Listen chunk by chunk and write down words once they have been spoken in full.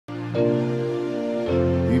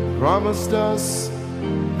promised us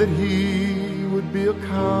that he would be a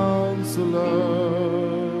counselor,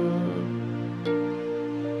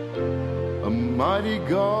 a mighty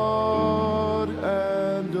God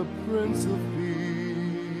and a Prince of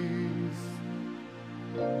Peace.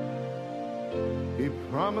 He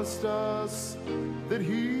promised us that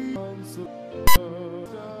he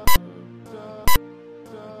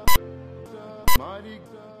mighty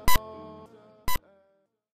God.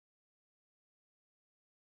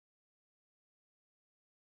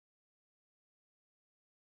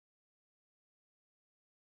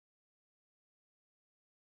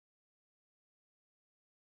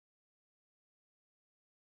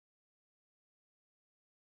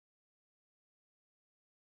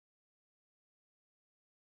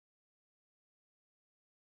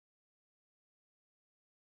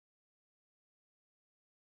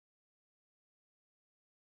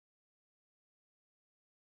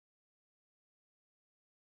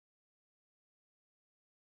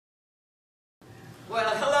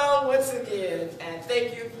 Well, hello once again, and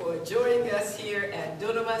thank you for joining us here at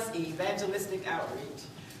Dunamis Evangelistic Outreach.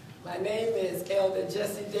 My name is Elder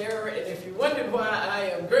Jessie Darrow, and if you wondered why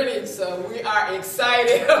I am grinning so, we are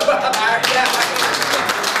excited about our gathering.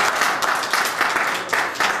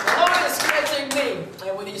 The Lord is stretching me,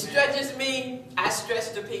 and when he stretches me, I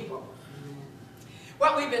stretch the people.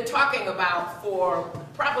 What we've been talking about for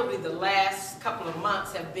probably the last couple of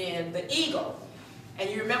months have been the eagle. And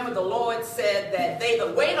you remember the Lord said that they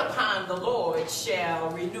that wait upon the Lord shall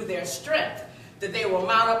renew their strength, that they will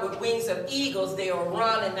mount up with wings of eagles, they will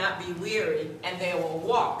run and not be weary, and they will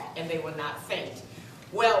walk and they will not faint.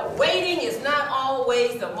 Well, waiting is not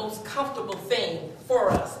always the most comfortable thing for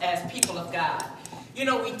us as people of God. You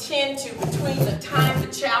know, we tend to, between the time the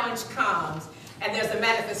challenge comes and there's a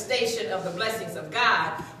manifestation of the blessings of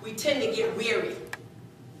God, we tend to get weary.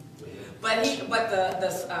 But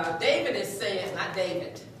David is saying, not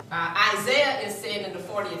David, Isaiah is saying in the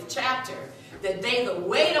 40th chapter that they that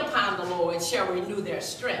wait upon the Lord shall renew their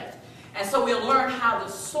strength. And so we'll learn how to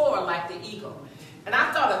soar like the eagle. And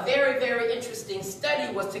I thought a very, very interesting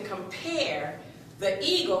study was to compare the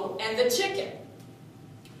eagle and the chicken.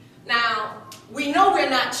 Now, we know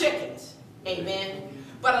we're not chickens, amen?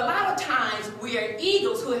 But a lot of times we are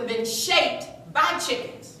eagles who have been shaped by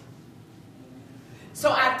chickens.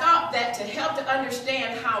 So I thought that to help to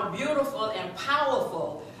understand how beautiful and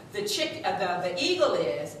powerful the eagle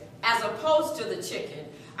is, as opposed to the chicken,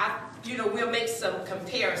 we'll make some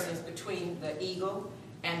comparisons between the eagle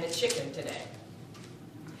and the chicken today.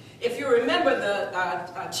 If you remember,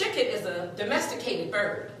 the chicken is a domesticated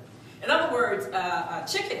bird. In other words, a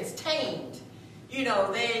chicken is tamed. You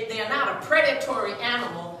know, they are not a predatory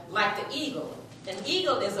animal like the eagle. An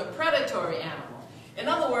eagle is a predatory animal. In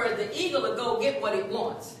other words, the eagle will go get what it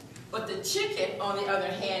wants. But the chicken, on the other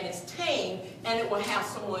hand, is tamed, and it will have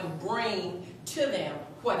someone bring to them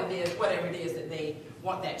whatever it is that they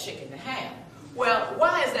want that chicken to have. Well,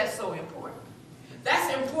 why is that so important?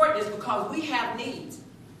 That's important is because we have needs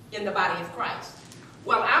in the body of Christ.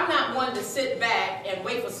 Well, I'm not one to sit back and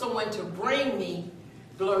wait for someone to bring me,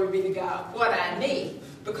 glory be to God, what I need,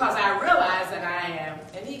 because I realize that I am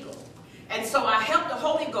an eagle. And so I help the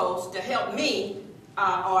Holy Ghost to help me, or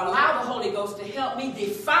allow the Holy Ghost to help me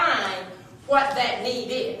define what that need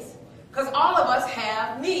is. Because all of us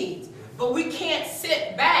have needs, but we can't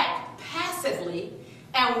sit back passively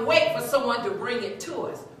and wait for someone to bring it to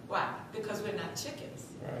us. Why? Because we're not chickens.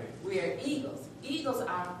 Right. We are eagles. Eagles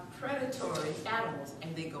are predatory animals,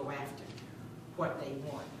 and they go after what they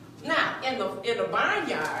want. Now, in the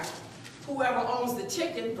barnyard, whoever owns the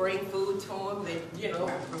chicken bring food to them. They,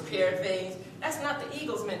 prepare things. That's not the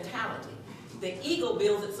eagle's mentality. The eagle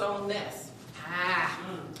builds its own nest.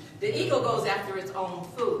 The eagle goes after its own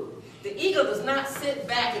food. The eagle does not sit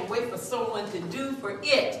back and wait for someone to do for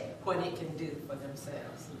it what it can do for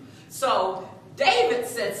themselves. So David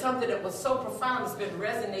said something that was so profound, it's been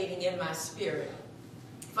resonating in my spirit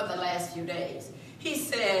for the last few days. He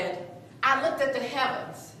said, I looked at the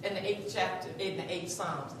heavens in the 8th chapter, in the 8th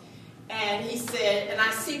Psalms, and he said, and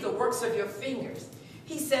I see the works of your fingers.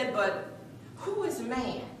 He said, but who is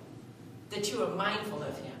man that you are mindful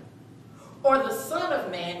of him? Or the son of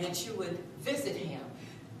man that you would visit him?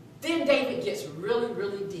 Then David gets really,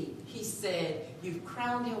 really deep. He said, you've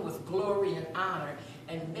crowned him with glory and honor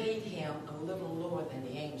and made him a little lower than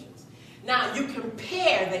the angels. Now you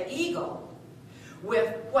compare the eagle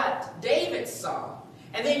with what David saw,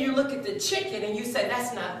 and then you look at the chicken and you say,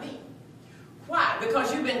 that's not me. Why?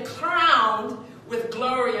 Because you've been crowned with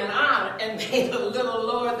glory and honor and made a little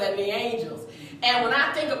lower than the angels. And when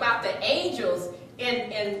I think about the angels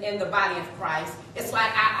in the body of Christ, it's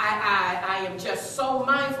like I am just so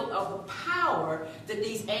mindful of the power that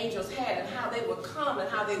these angels had and how they would come and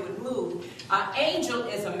how they would move. An angel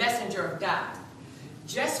is a messenger of God.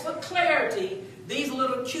 Just for clarity, these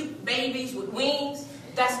little cute babies with wings,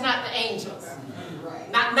 that's not the angels.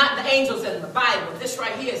 Not the angels in the Bible. This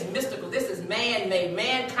right here is mystical. This is man-made.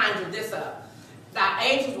 Man conjured this up. The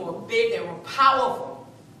angels were big, they were powerful,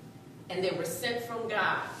 and they were sent from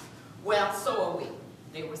God. Well, so are we.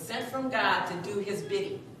 They were sent from God to do his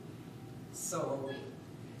bidding. So are we.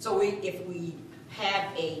 So if we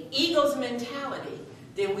have an eagle's mentality,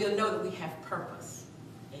 then we'll know that we have purpose.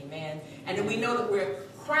 Amen. And then we know that we're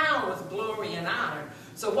crowned with glory and honor.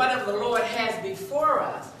 So whatever the Lord has before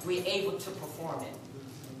us, we're able to perform it.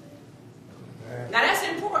 Now that's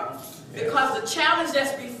important, because the challenge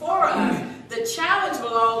that's before us, the challenge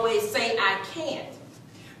will always say, I can't.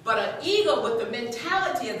 But an eagle with the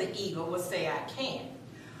mentality of the eagle will say, I can.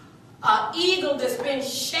 An eagle that's been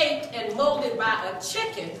shaped and molded by a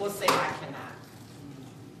chicken will say, I cannot.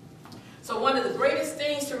 So one of the greatest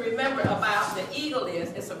things to remember about the eagle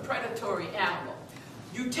is it's a predatory animal.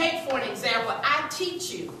 You take, for an example, I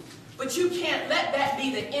teach you, but you can't let that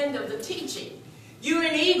be the end of the teaching. You're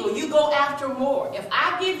an eagle. You go after more. If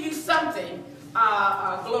I give you something,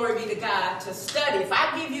 glory be to God, to study, if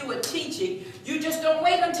I give you a teaching, you just don't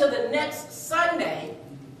wait until the next Sunday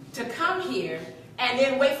to come here and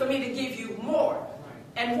then wait for me to give you more.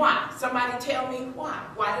 And why? Somebody tell me why.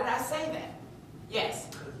 Why did I say that? Yes.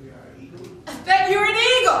 That you're an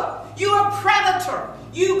eagle. You're a predator.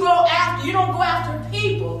 You don't go after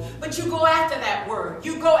people, but you go after that word.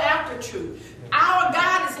 You go after truth. Our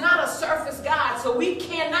God is not a surface God, so we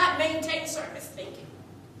cannot maintain surface thinking.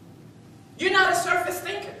 You're not a surface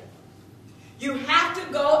thinker. You have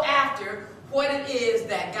to go after what it is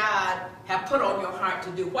that God has put on your heart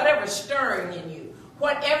to do, whatever's stirring in you,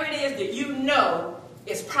 whatever it is that you know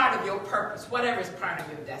is part of your purpose, whatever is part of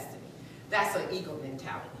your destiny. That's an eagle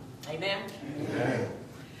mentality. Amen? Amen.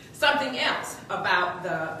 Something else about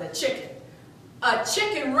the chicken. A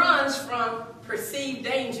chicken runs from perceived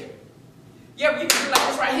danger. You can do like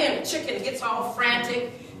this right here, and the chicken gets all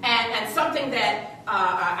frantic. And something that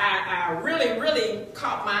I really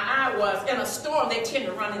caught my eye was, in a storm, they tend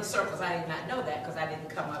to run in circles. I did not know that because I didn't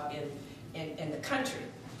come up in the country.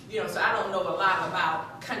 So I don't know a lot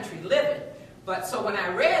about country living. But so when I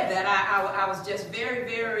read that, I was just very,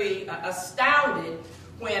 very astounded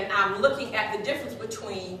when I'm looking at the difference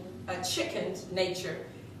between a chicken's nature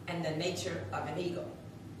and the nature of an eagle.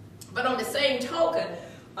 But on the same token,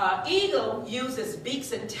 eagle uses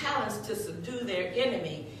beaks and talons to subdue their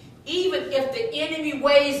enemy, even if the enemy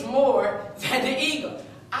weighs more than the eagle.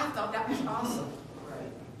 I thought that was awesome.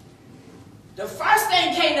 The first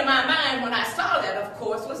thing came to my mind when I saw that, of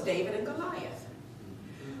course, was David and Goliath.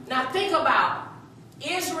 Now think about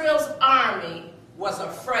Israel's army was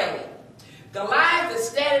afraid. Goliath is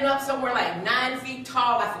standing up somewhere like 9 feet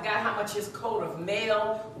tall. I forgot how much his coat of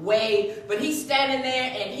mail weighed, but he's standing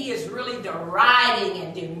there and he is really deriding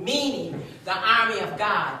and demeaning the army of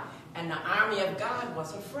God. And the army of God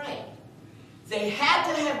was afraid. They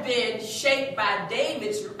had to have been shaped by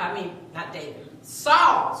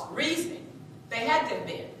Saul's reasoning. They had to have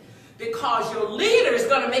been. Because your leader is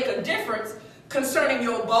going to make a difference concerning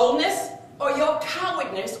your boldness or your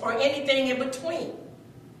cowardness or anything in between.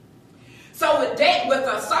 So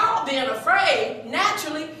with Saul being afraid,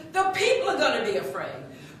 naturally, the people are going to be afraid.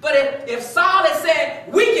 But if Saul had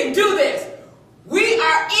said, we can do this, we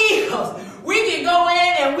are eagles, we can go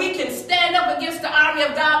in and we can stand up against the army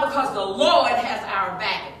of God because the Lord has our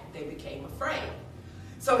back, they became afraid.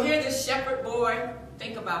 So here this shepherd boy,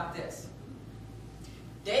 think about this.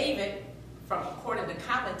 David, according to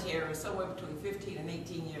commentary, is somewhere between 15 and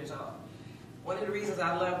 18 years old. One of the reasons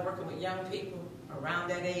I love working with young people around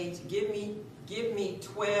that age, give me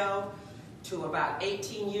 12 to about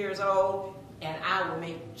 18 years old, and I will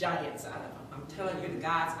make giants out of them. I'm telling you the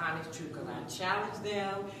God's honest truth, because I challenge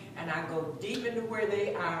them, and I go deep into where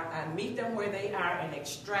they are. I meet them where they are and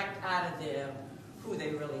extract out of them who they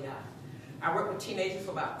really are. I work with teenagers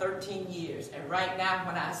for about 13 years, and right now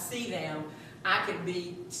when I see them, I could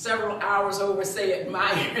be several hours over, say, at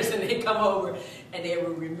Myers, and they come over and they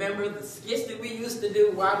will remember the skits that we used to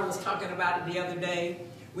do. Juan was talking about it the other day.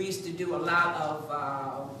 We used to do a lot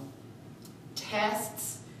of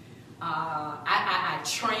tests. I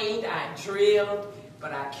trained, I drilled,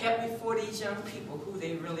 but I kept before these young people who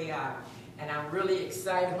they really are. And I'm really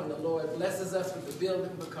excited when the Lord blesses us with the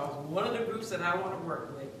building, because one of the groups that I want to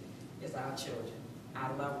work with is our children.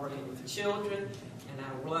 I love working with children, and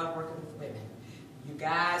I love working with women. You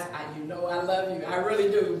guys, you know I love you. I really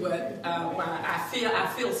do. But I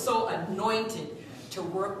feel so anointed to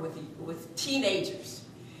work with teenagers.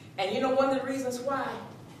 And you know one of the reasons why?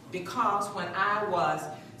 Because when I was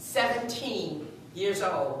 17 years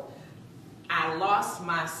old, I lost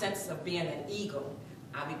my sense of being an eagle.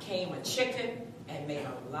 I became a chicken and made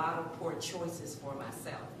a lot of poor choices for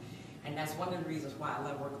myself. And that's one of the reasons why I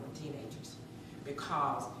love working with teenagers.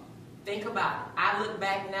 Because think about it. I look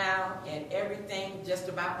back now and everything just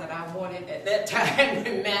about that I wanted at that time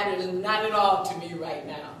matters not at all to me right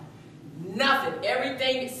now. Nothing.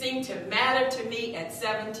 Everything that seemed to matter to me at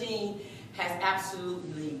 17 has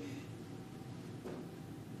absolutely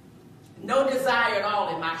no desire at all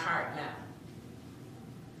in my heart now.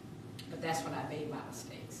 But that's when I made my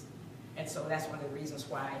mistakes. And so that's one of the reasons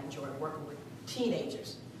why I enjoy working with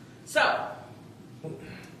teenagers. So,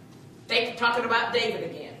 talking about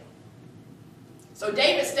David again. So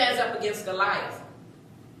David stands up against Goliath.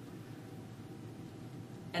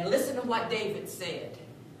 And listen to what David said.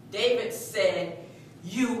 David said,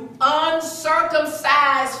 "You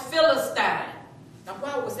uncircumcised Philistine." Now,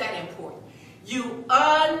 why was that important? You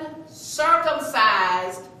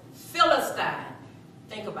uncircumcised Philistine.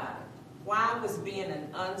 Think about it. Why was being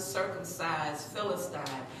an uncircumcised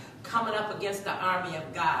Philistine coming up against the army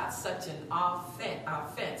of God such an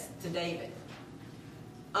offense to David?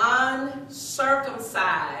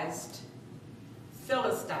 Uncircumcised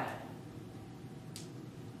Philistine.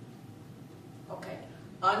 Okay.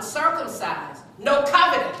 Uncircumcised. No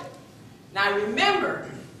covenant. Now remember,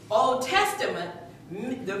 Old Testament,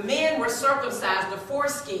 the men were circumcised, the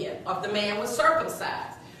foreskin of the man was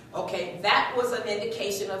circumcised. Okay, that was an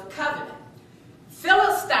indication of covenant.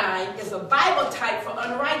 Philistine is a Bible type for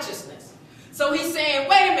unrighteousness. So he's saying,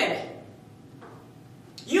 wait a minute.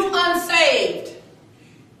 You unsaved.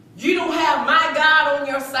 You don't have my God on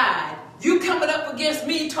your side. You coming up against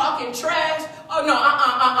me talking trash? Oh, no,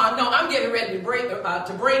 no, I'm getting ready to bring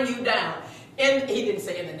you down. And he didn't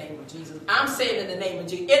say in the name of Jesus. I'm saying in the name of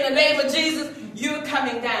Jesus. In the name of Jesus, you're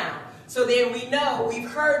coming down. So then we know, we've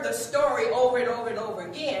heard the story over and over and over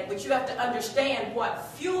again, but you have to understand what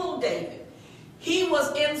fueled David. He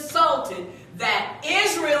was insulted that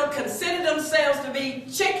Israel considered themselves to be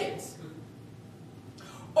chickens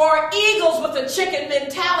or eagles with a chicken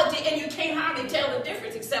mentality, and you can't hardly tell the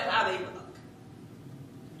difference except how they look.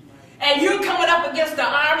 And you're coming up against the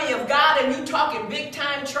army of God and you talking big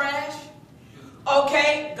time trash.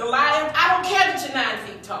 Okay, Goliath, I don't care that you're 9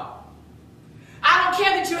 feet tall. I don't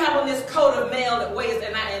care that you have on this coat of mail that weighs,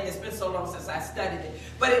 and it's been so long since I studied it,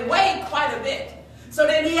 but it weighed quite a bit. So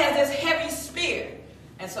then he has this heavy spear,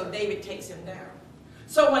 and so David takes him down.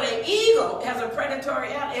 So when an eagle has a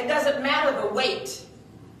predatory animal, it doesn't matter the weight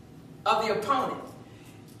of the opponent.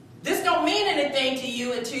 This don't mean anything to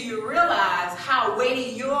you until you realize how weighty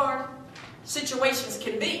your situations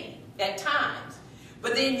can be at times.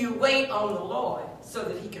 But then you wait on the Lord so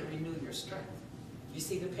that he can renew your strength. You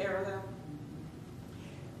see the parallel?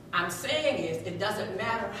 I'm saying is, it doesn't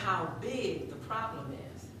matter how big the problem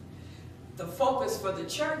is. The focus for the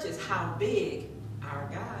church is how big our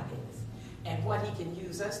God is and what he can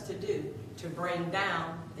use us to do to bring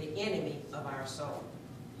down the enemy of our soul.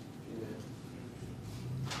 Amen.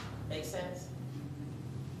 Make sense?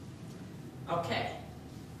 Okay.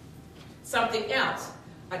 Something else.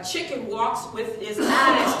 A chicken walks with his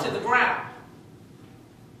eyes to the ground.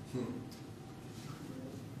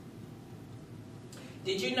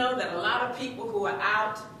 Did you know that a lot of people who are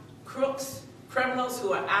out, crooks, criminals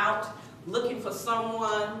who are out looking for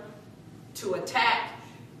someone to attack,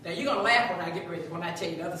 now you're going to laugh when I get ready, when I tell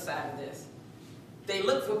you the other side of this. They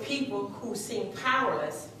look for people who seem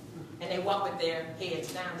powerless and they walk with their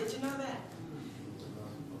heads down. Did you know that?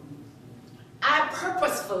 I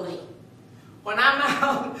purposefully, when I'm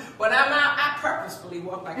out, I purposefully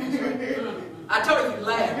walk like this. I told you to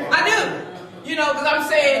laugh. I do. You know, because I'm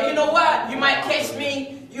saying, you know what? You might catch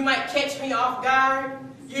me off guard,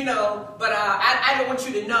 you know, but I don't want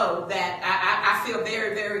you to know that I feel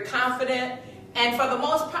very, very confident. And for the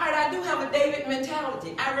most part, I do have a David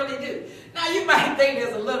mentality. I really do. Now, you might think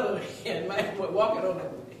there's a little, you might be walking on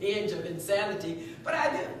the edge of insanity, but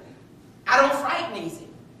I do. I don't frighten easy.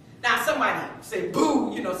 Now, somebody say,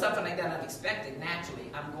 boo, you know, something like that unexpected.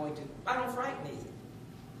 Naturally, I don't frighten easy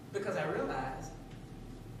because I realize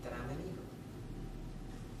that I'm an eagle.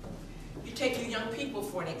 You take your young people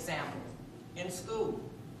for an example in school.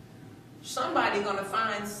 Somebody's going to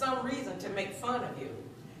find some reason to make fun of you.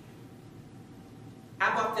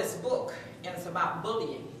 I bought this book, and it's about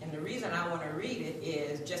bullying. And the reason I want to read it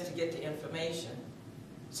is just to get the information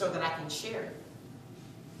so that I can share it.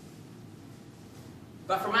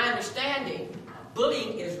 But from my understanding,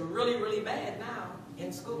 bullying is really, really bad now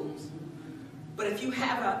in schools. But if you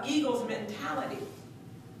have an eagle's mentality,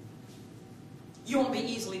 You won't be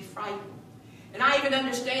easily frightened. And I even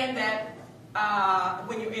understand that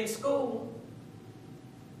when you're in school,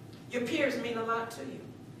 your peers mean a lot to you.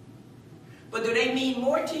 But do they mean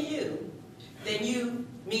more to you than you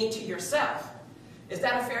mean to yourself? Is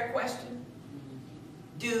that a fair question?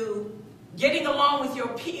 Do getting along with your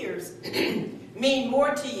peers mean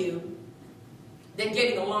more to you than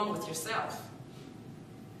getting along with yourself?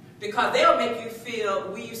 Because they'll make you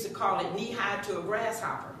feel, we used to call it knee-high to a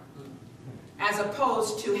grasshopper, as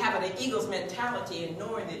opposed to having an eagle's mentality and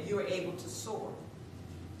knowing that you're able to soar.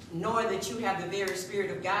 Knowing that you have the very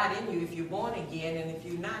Spirit of God in you if you're born again, and if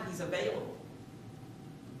you're not, He's available.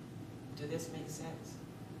 Does this make sense?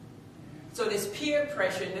 So this peer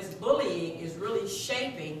pressure and this bullying is really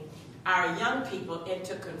shaping our young people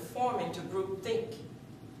into conforming to groupthink.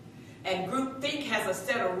 And groupthink has a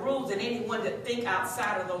set of rules, and anyone that think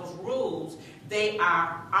outside of those rules, they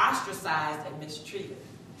are ostracized and mistreated.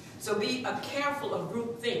 So be careful of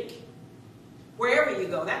groupthink. Wherever you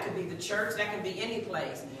go, that could be the church, that could be any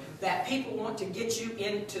place, that people want to get you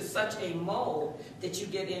into such a mold that you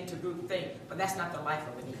get into groupthink. But that's not the life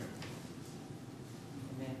of an eagle.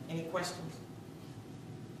 Amen. Any questions?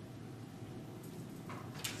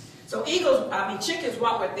 So chickens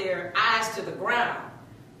walk with their eyes to the ground.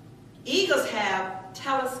 Eagles have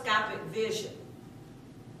telescopic vision.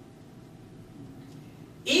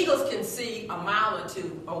 Eagles can see a mile or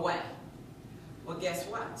two away. Well, guess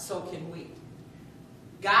what? So can we.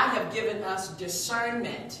 God has given us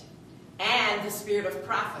discernment and the spirit of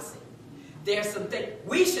prophecy. There's some things.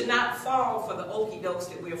 We should not fall for the okie dokes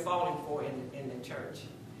that we're falling for in the church,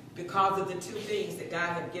 because of the two things that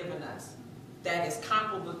God has given us that is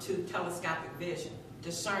comparable to telescopic vision,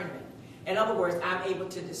 discernment. In other words, I'm able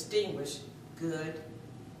to distinguish good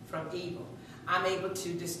from evil. I'm able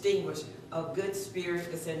to distinguish a good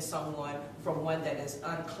spirit that's in someone from one that is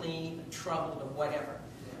unclean, troubled, or whatever.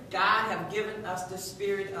 God has given us the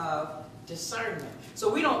spirit of discernment.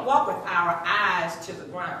 So we don't walk with our eyes to the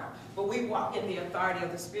ground, but we walk in the authority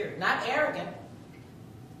of the Spirit. Not arrogant,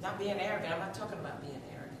 not being arrogant. I'm not talking about being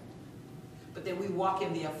arrogant. But that we walk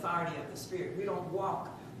in the authority of the Spirit. We don't walk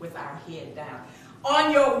with our head down.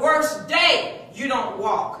 On your worst day, you don't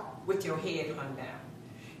walk with your head hung down.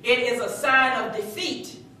 It is a sign of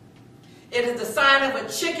defeat. It is the sign of a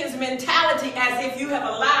chicken's mentality, as if you have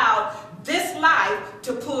allowed this life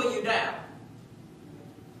to pull you down.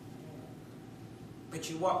 But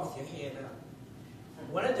you walk with your head up.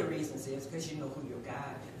 One of the reasons is because you know who your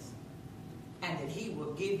God is. And that He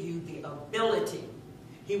will give you the ability.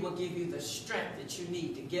 He will give you the strength that you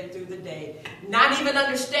need to get through the day. Not even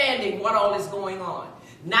understanding what all is going on.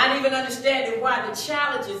 Not even understanding why the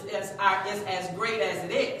challenge is as great as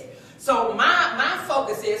it is. So my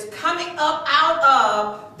focus is coming up out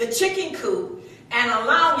of the chicken coop and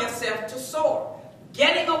allowing yourself to soar.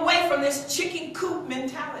 Getting away from this chicken coop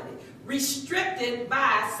mentality. Restricted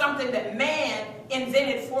by something that man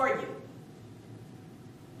invented for you.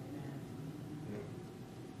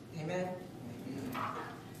 Amen.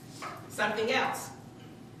 Something else.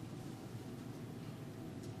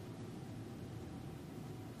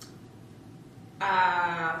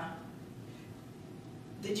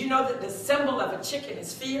 Did you know that the symbol of a chicken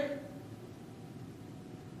is fear?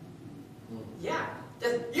 Yeah.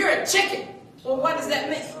 You're a chicken. Well, what does that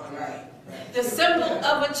mean? The symbol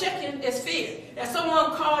of a chicken is fear. If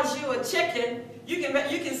someone calls you a chicken, you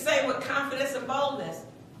can say with confidence and boldness,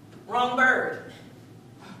 wrong bird.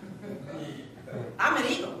 I'm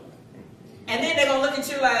an eagle. And then they're going to look at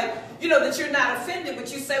you like, you know, that you're not offended,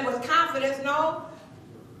 but you say with confidence, no,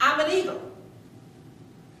 I'm an eagle.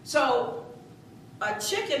 So a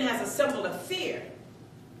chicken has a symbol of fear,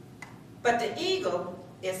 but the eagle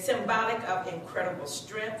is symbolic of incredible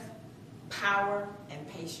strength, power, and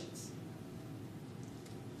patience.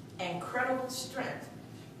 Incredible strength.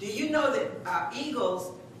 Do you know that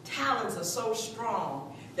eagles' talons are so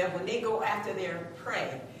strong that when they go after their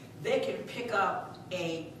prey, they can pick up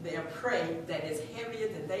their prey that is heavier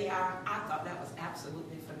than they are? I thought that was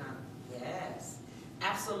absolutely phenomenal. Yes,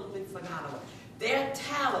 absolutely phenomenal. Their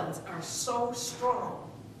talons are so strong.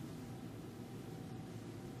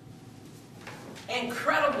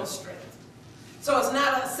 Incredible strength. So it's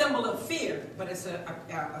not a symbol of fear, but it's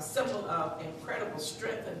a symbol of incredible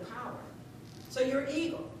strength and power. So you're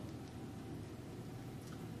eagle.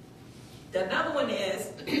 Another one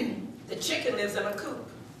is the chicken lives in a coop.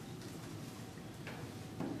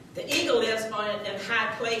 The eagle lives in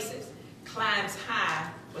high places, climbs high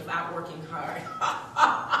without working hard.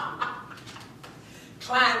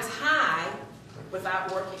 Climbs high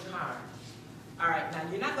without working hard. All right, now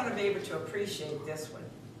you're not going to be able to appreciate this one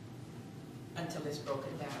until it's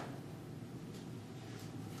broken down.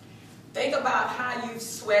 Think about how you've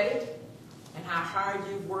sweated and how hard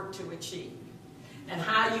you've worked to achieve. And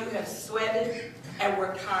how you have sweated and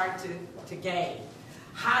worked hard to gain.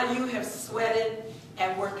 How you have sweated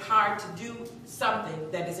and worked hard to do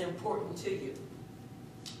something that is important to you.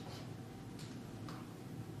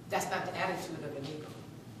 That's not the attitude of an eagle.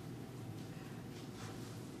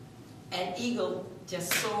 An eagle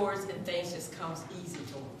just soars and things just comes easy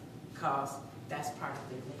to them because that's part of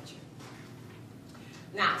their nature.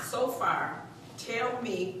 Now, so far, tell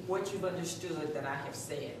me what you've understood that I have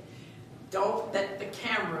said. Don't let the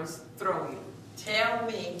cameras throw you. Tell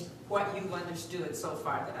me what you've understood so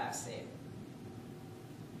far that I've said.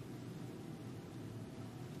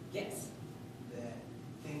 Yes? That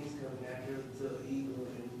things come natural to an eagle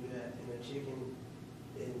and a chicken,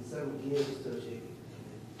 and something gives to a chicken.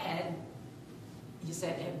 And you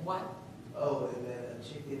said, and what? Oh, and that a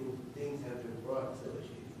chicken, things have been brought to a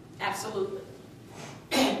chicken. Absolutely.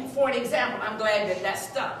 For an example, I'm glad that that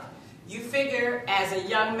stuck. You figure as a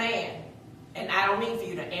young man, and I don't mean for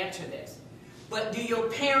you to answer this, but do your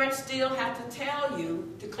parents still have to tell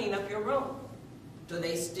you to clean up your room? Do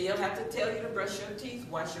they still have to tell you to brush your teeth,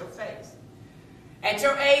 wash your face? At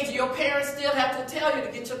your age, your parents still have to tell you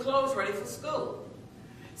to get your clothes ready for school.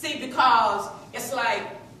 See, because it's like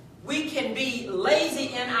we can be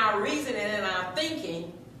lazy in our reasoning and our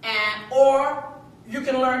thinking, or you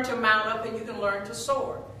can learn to mount up and you can learn to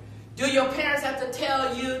soar. Do your parents have to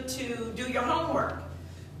tell you to do your homework?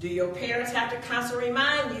 Do your parents have to constantly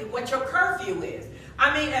remind you what your curfew is?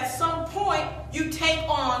 I mean, at some point, you take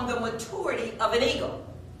on the maturity of an eagle.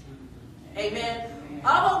 Amen?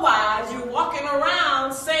 Otherwise, you're walking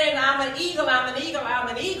around saying, I'm an eagle, I'm an eagle, I'm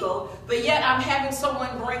an eagle, but yet I'm having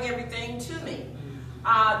someone bring everything to me.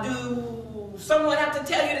 Do someone have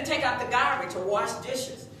to tell you to take out the garbage or wash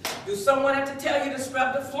dishes? Do someone have to tell you to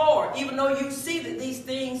scrub the floor, even though you see that these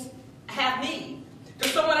things have need?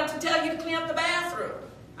 Does someone have to tell you to clean up the bathroom?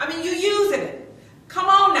 I mean, you're using it. Come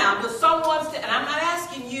on now. Does someone, and I'm not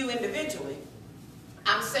asking you individually.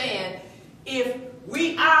 I'm saying if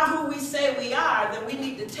we are who we say we are, then we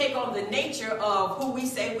need to take on the nature of who we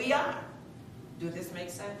say we are. Does this make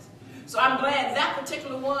sense? So I'm glad that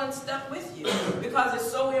particular one stuck with you because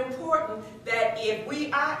it's so important that if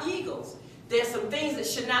we are eagles, there's some things that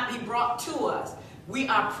should not be brought to us. We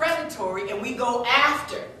are predatory and we go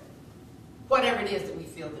after whatever it is that we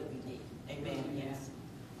feel that we need. Amen. Yes.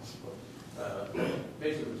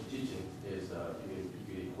 Basically, what you're teaching is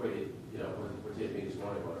you can equate it, you know, what you had made this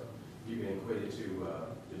morning was you can equate it to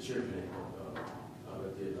the children of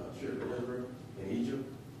Israel in Egypt.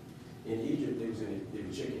 In Egypt, they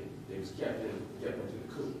were chicken. They was kept into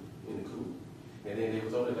the coop, and then they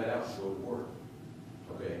was only let out to go to work.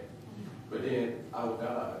 Okay, but then our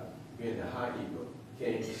God, being the high eagle,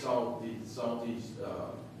 came and saw these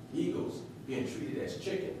eagles being treated as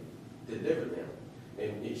chicken, delivered them,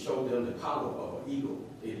 and it showed them the power of an eagle.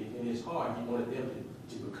 In his heart, he wanted them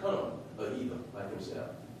to become an eagle like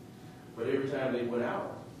himself. But every time they went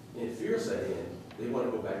out and fear set in, they want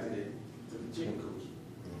to go back to the chicken coops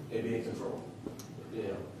and be in control. You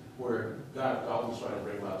know, where God always trying to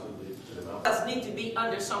bring them out to the mountain. Us need to be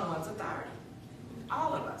under someone's authority.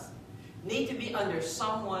 All of us need to be under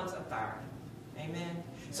someone's authority. Amen.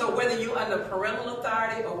 So whether you're under parental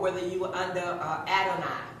authority or whether you're under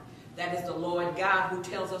Adonai, that is the Lord God who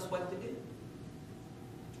tells us what to do.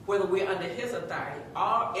 Whether we're under his authority,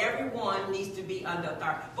 everyone needs to be under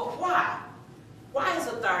authority. But why? Why is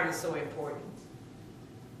authority so important?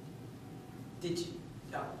 Did you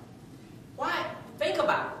know? Why? Think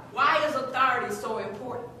about it. Why is authority so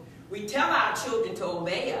important? We tell our children to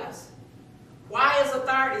obey us. Why is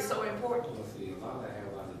authority so important? Well, see, a lot of that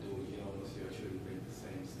has a lot to do with you don't want to see your children make the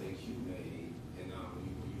same mistakes you made, and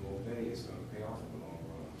when you obey, it's going to pay off in the long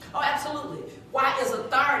run. Oh, absolutely. Why is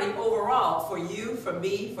authority overall for you, for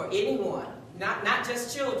me, for anyone? Not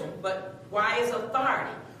just children, but why is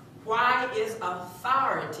authority? Why is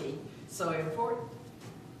authority so important?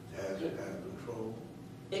 Has control.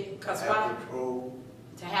 Because Have why? control.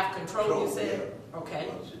 To have control, you said? Yeah, Okay.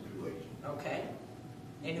 of a situation. Okay.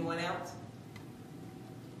 Anyone else?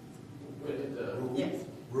 But Yes.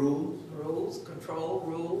 Rules. Rules, control,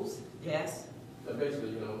 rules. Yes.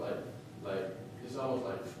 basically, you know, like it's almost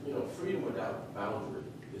like, you know, freedom without boundary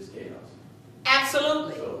is chaos.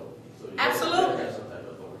 Absolutely. So you Absolutely. have some type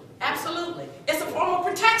of authority. Absolutely. It's a form of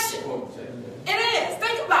protection. Form of protection. It is.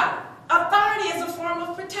 Think about it. Authority is a form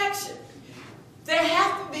of protection. There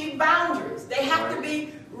have to be boundaries. There have to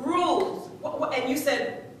be rules. And you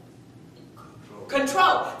said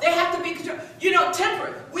control. There have to be control. You know,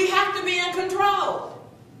 temperate. We have to be in control.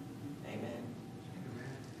 Amen.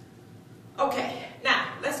 Okay. Now,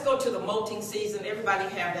 let's go to the molting season. Everybody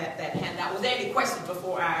have that handout. Was there any questions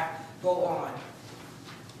before I go on?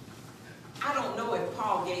 I don't know if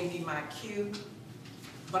Paul gave me my cue,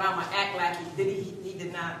 but I'm going to act like he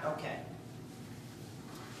did not. Okay.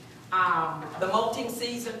 The molting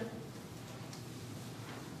season.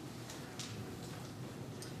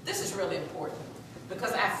 This is really important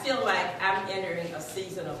because I feel like I'm entering a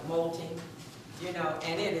season of molting, you know,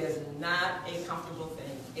 and it is not a comfortable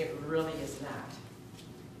thing. It really is not.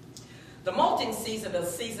 The molting season is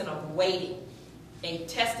a season of waiting, a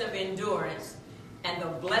test of endurance, and the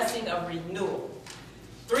blessing of renewal.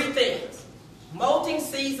 Three things. Molting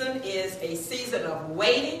season is a season of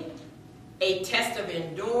waiting, a test of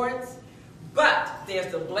endurance, but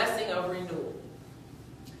there's the blessing of renewal.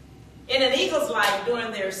 In an eagle's life,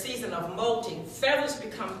 during their season of molting, feathers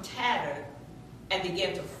become tattered and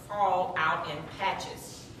begin to fall out in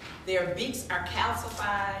patches. Their beaks are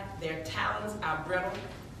calcified, their talons are brittle,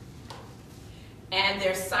 and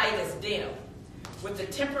their sight is dim. With the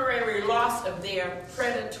temporary loss of their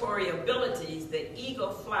predatory abilities, the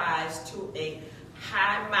eagle flies to a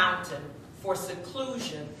high mountain for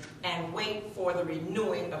seclusion and wait for the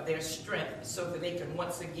renewing of their strength so that they can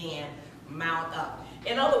once again mount up.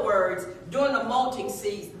 In other words, during the molting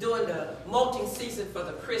season for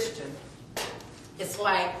the Christian, it's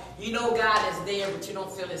like, you know God is there, but you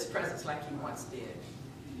don't feel his presence like you once did.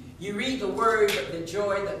 You read the word, but the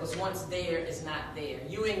joy that was once there is not there.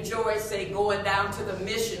 You enjoy, say, going down to the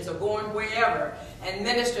missions or going wherever and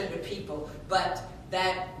ministering to people, but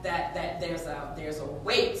that there's a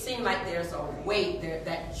weight. Seems like there's a weight there.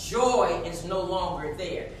 That joy is no longer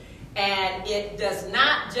there. And it does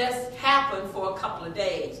not just happen for a couple of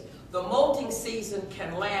days. The molting season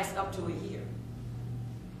can last up to a year.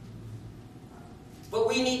 But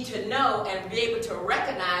we need to know and be able to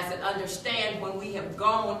recognize and understand when we have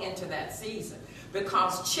gone into that season.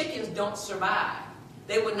 Because chickens don't survive.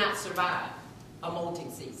 They would not survive a molting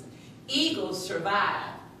season. Eagles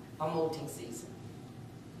survive a molting season.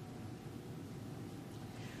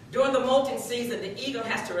 During the molting season, the eagle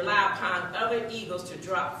has to rely upon other eagles to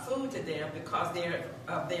drop food to them because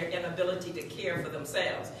of their inability to care for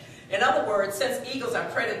themselves. In other words, since eagles are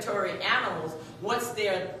predatory animals, once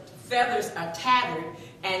their feathers are tattered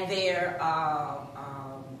and their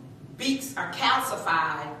beaks are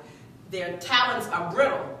calcified, their talons are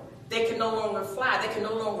brittle, they can no longer fly, they can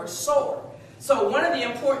no longer soar. So one of the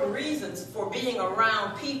important reasons for being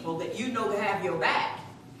around people that you know have your back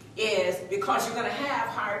is because you're going to have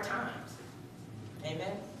hard times.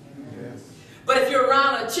 Amen? Yes. But if you're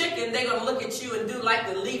around a chicken, they're going to look at you and do like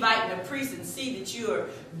the Levite and the priest and see that you are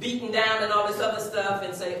beaten down and all this other stuff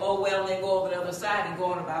and say, oh, well, they go over the other side and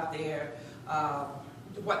go on about their,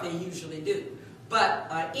 what they usually do. But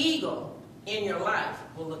an eagle in your life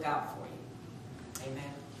will look out for you.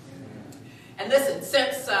 Amen? Amen. And listen,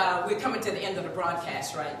 since we're coming to the end of the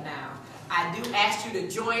broadcast right now, I do ask you to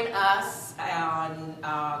join us on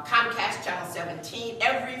Comcast Channel 17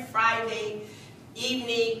 every Friday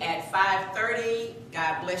evening at 5:30.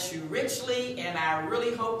 God bless you richly, and I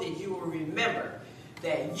really hope that you will remember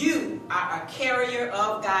that you are a carrier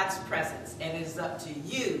of God's presence, and it is up to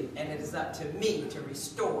you and it is up to me to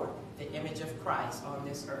restore the image of Christ on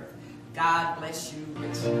this earth. God bless you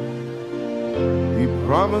richly. He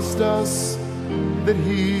promised us that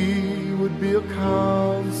he would be a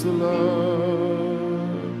counselor,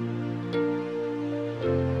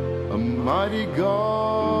 a mighty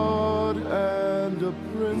God and a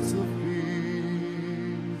Prince of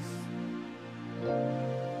Peace.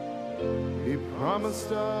 He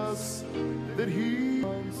promised us that he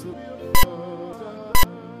would be a